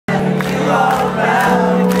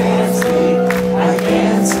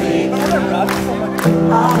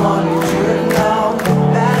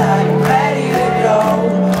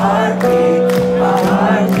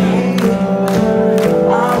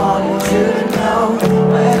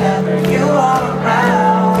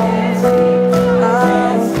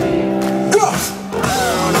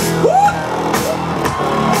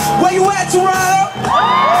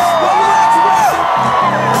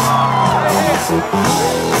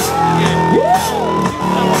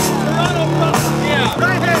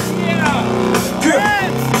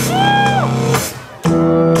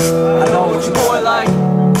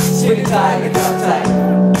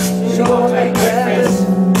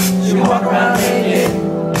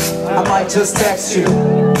just text you.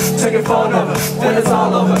 Take your phone over, then it's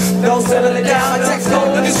all over. Don't settle it down, my text cold,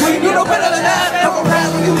 look and scream. You know better than that. Come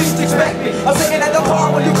around when you least expect me. I'm singing at the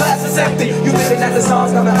bar when your glass is empty. You thinking that the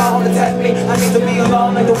song's coming home to tempt me. I need to be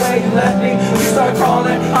alone like the way you left me. You start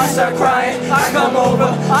crawling, I start crying. I come over,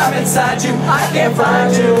 I'm inside you. I can't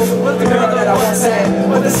find you. With the girl that I won't say,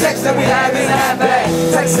 but the sex that we have isn't half bad.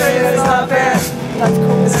 Text saying it's not fair.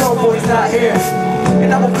 This cold boy's not here,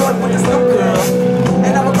 and I'm a good with this new girl,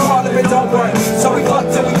 and I'm a call if it don't work. So we fuck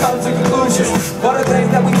till we come to conclusions. What are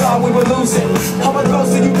things that we thought we were losing? How much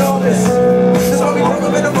closer you know this?